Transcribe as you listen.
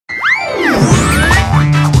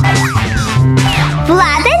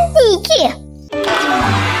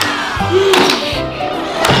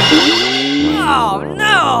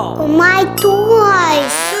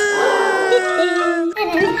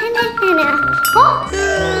Huh?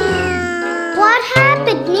 What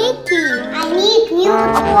happened, Nikki? I need new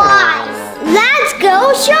toys. Let's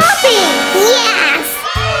go shopping. Yes.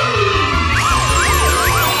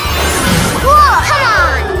 Cool. Come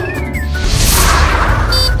on.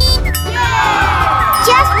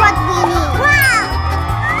 Just what we need. Wow.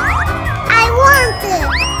 I want it.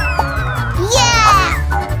 Yeah.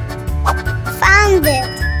 Found it.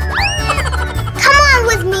 Come on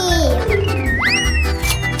with me.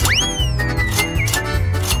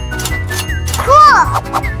 Cool.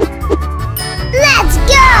 Let's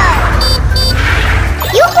go.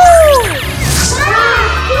 Yoo-hoo.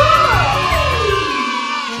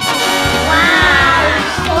 Wow,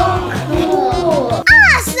 so cool.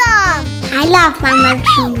 Awesome. I love my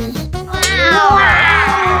martini. Wow.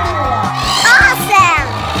 Awesome.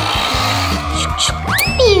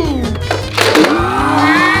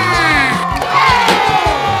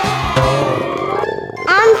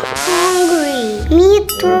 I'm hungry. Me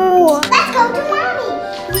too. Let's go to Mommy.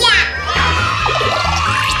 Yeah.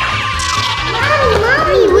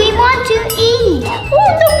 Mommy, we want to eat. Oh,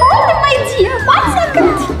 no problem, my dear. 1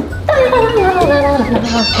 second.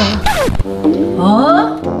 Huh?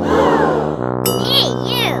 Hey,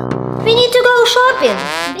 you. We need to go shopping.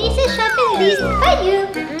 This is shopping list by you.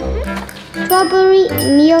 Strawberry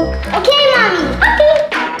milk. Okay, Mommy. Okay.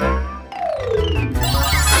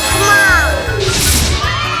 Mom,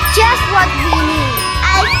 just what we need.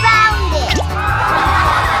 I found it.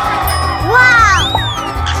 Wow.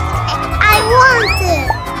 I want it.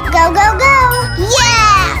 Go, go, go.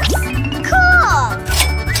 Yes. Cool.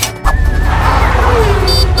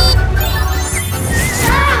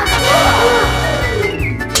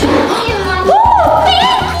 Oh,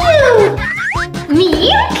 thank you.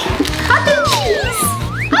 Milk, cottage cheese.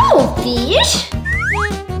 Oh, fish.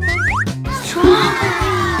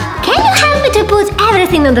 Can you help me to put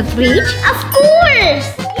everything on the fridge? Of course.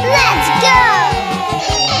 Let's go.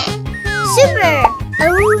 Super.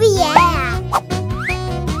 Oh, yeah.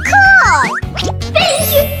 Cool. Thank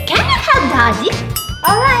you. Can you help Daddy?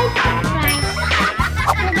 All right.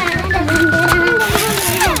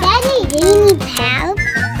 Daddy, do you need help?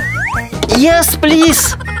 Yes, please.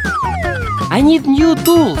 I need new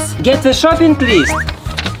tools. Get the shopping list.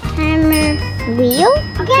 Hammer, wheel?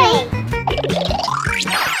 Okay.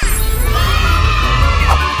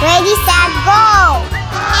 Ready, set, go.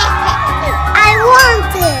 I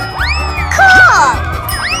want it. Cool.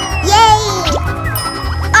 Yay.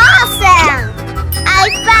 Awesome. I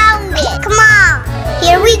found it. Come on.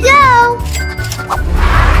 Here we go.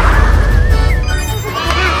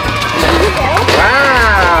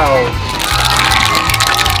 Wow!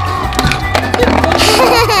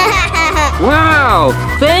 Wow!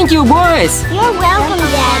 Thank you, boys. You're welcome,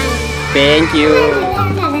 Daddy. Thank you.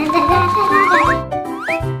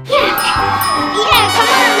 Yeah,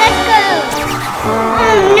 come on, let's go.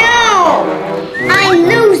 Oh no! I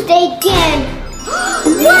lose again.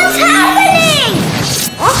 What's happening?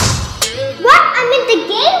 What? I'm in the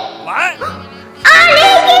game? What? Ah,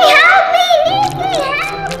 Niki, help me! Niki,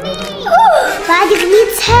 help me! Vlad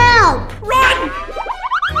needs help. Run!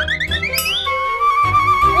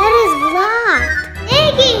 Where is Vlad?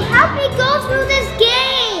 Niki, help me go through this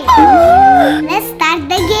game. Let's start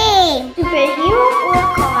the game. Superhero or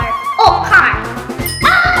car? Oh, car.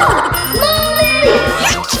 Oh, Mommy!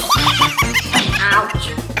 Ouch.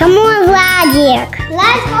 Come on, Vladik.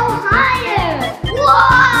 Let's go higher.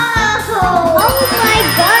 Whoa! Oh my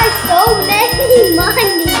God, so many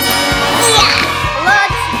money. Yeah.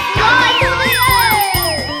 Let's fly to the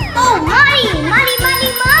air. Oh, money, money, money,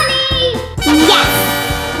 money. Yes.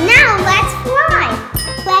 Now let's fly.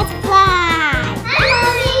 Let's fly. Hi,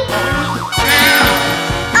 Mommy.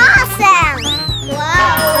 Awesome.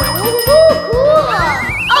 Wow. Ooh, cool.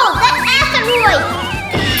 Oh, that's asteroid.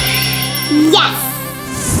 Yes.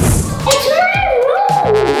 It's my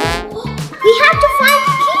room. We have to find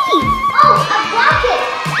the key. Oh, a bucket.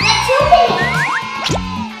 Let's open it.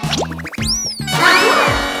 Wow,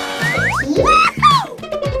 what is that?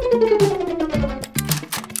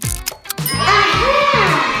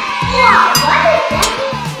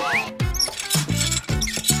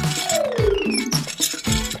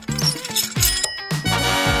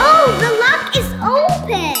 Oh, the lock is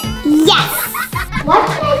open. Yes. What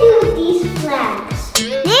can I do with these flags?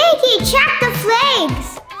 Niki, check the flags.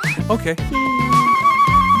 Okay.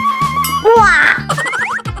 Wow.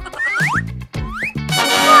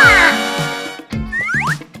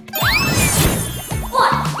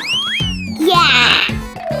 What? Yeah.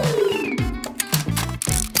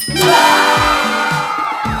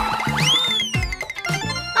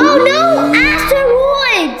 Oh no,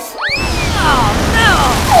 asteroids! Oh no!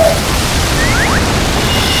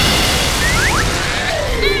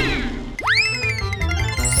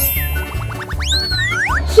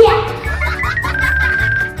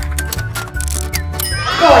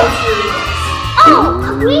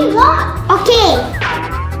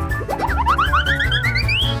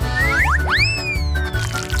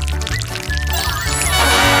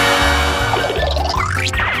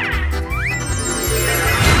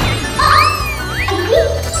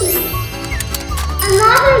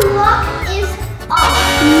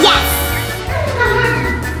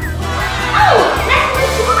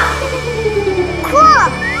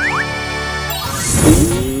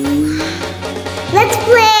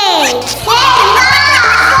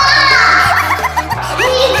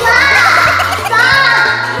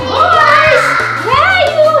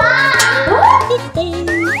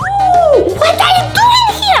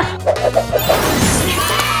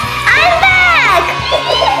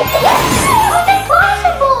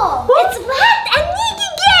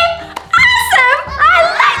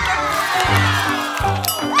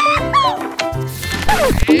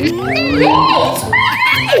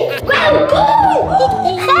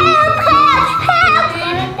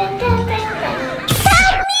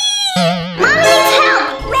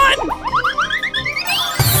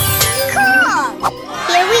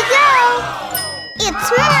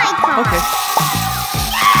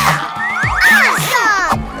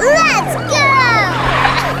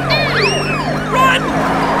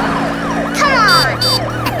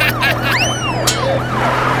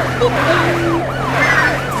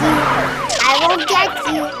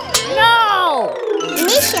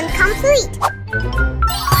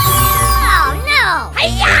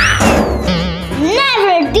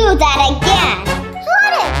 never do that again.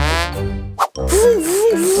 Got it.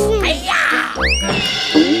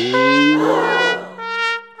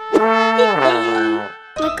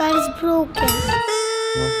 My car is broken.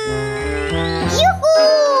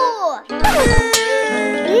 Yoo-hoo!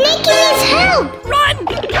 Niki needs help! Run!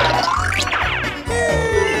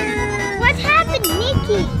 What happened,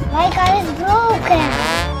 Niki? My car is broken.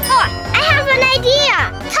 Oh, I have an idea.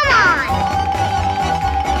 Come on.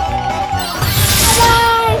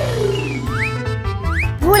 Bye-bye.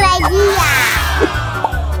 Good idea.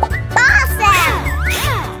 Awesome.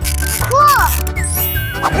 Cool.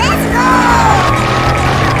 Let's go.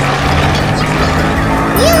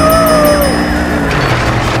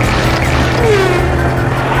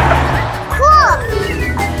 Cool.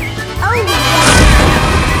 Oh yeah.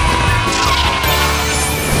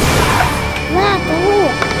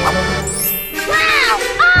 Wow,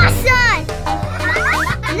 awesome!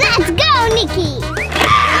 Let's go, Niki.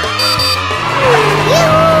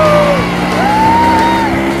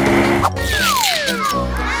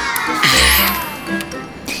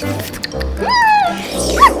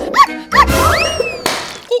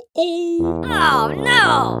 Oh no!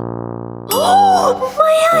 Oh,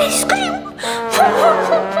 my ice cream!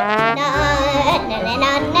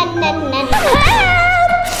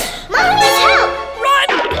 Mommy needs help! Run!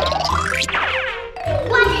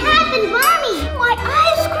 What happened, Mommy? My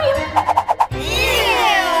ice cream!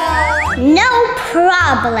 No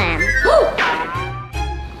problem. Cool!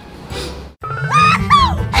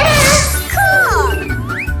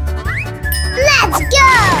 Let's go! Wow,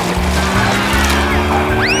 yeah!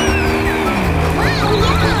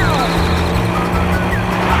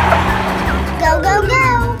 Go, go, go!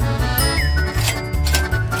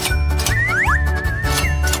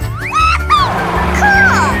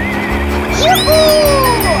 Cool! Yoo-hoo!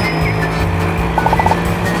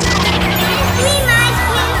 Ice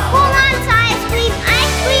cream! Who wants ice cream?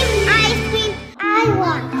 Ice cream! Ice cream! I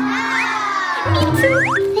want. Me too.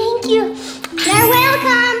 Thank you. You're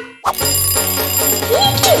welcome.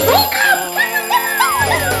 Niki, wake up!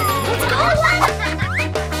 Let's go!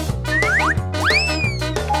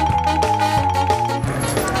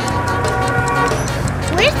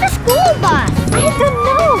 Where's the school bus? I don't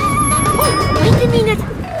know. Oh, wait a minute.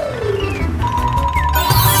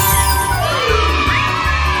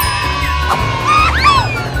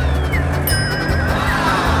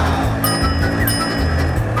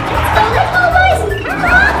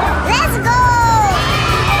 Let's go!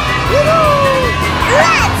 Woo-hoo!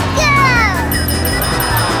 Let's go!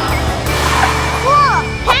 Cool!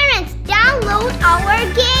 Parents, download our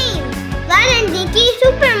game! Vlad and Niki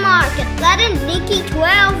Supermarket, Vlad and Niki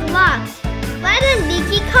 12 Locks, Vlad and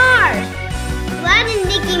Niki Cars, Vlad and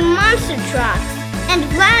Niki Monster Trucks, and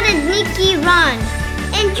Vlad and Niki Run.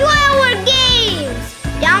 Enjoy our games!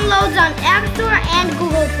 Downloads on App Store and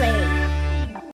Google Play.